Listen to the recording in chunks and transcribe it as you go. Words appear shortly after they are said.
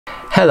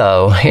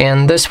Hello,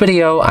 in this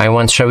video I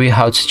want to show you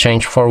how to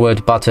change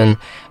forward button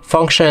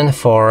function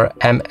for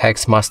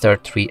MX Master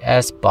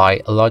 3S by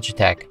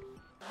Logitech.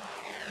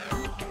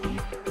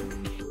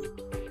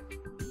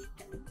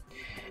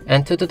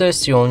 And to do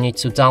this you'll need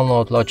to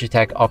download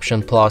Logitech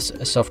Option Plus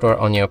software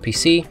on your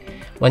PC.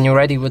 When you're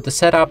ready with the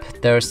setup,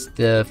 there's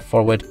the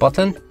forward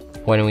button.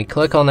 When we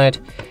click on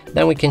it,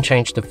 then we can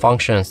change the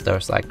functions.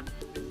 There's like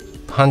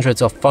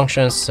hundreds of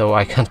functions, so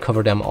I can't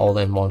cover them all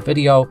in one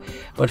video.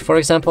 But for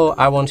example,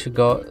 I want to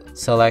go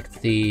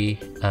select the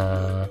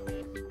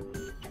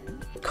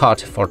cut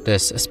for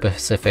this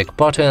specific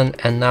button,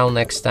 and now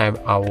next time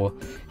I will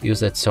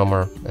use it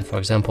somewhere. For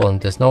example, in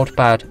this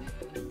notepad,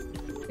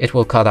 it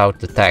will cut out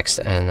the text,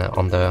 and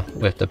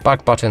with the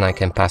back button I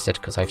can pass it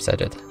because I've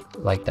set it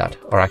like that,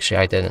 or actually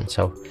I didn't.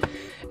 So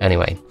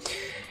anyway.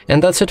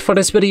 And that's it for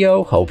this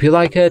video. Hope you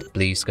like it.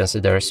 Please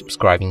consider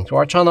subscribing to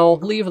our channel,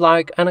 leave a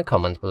like and a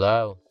comment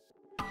below.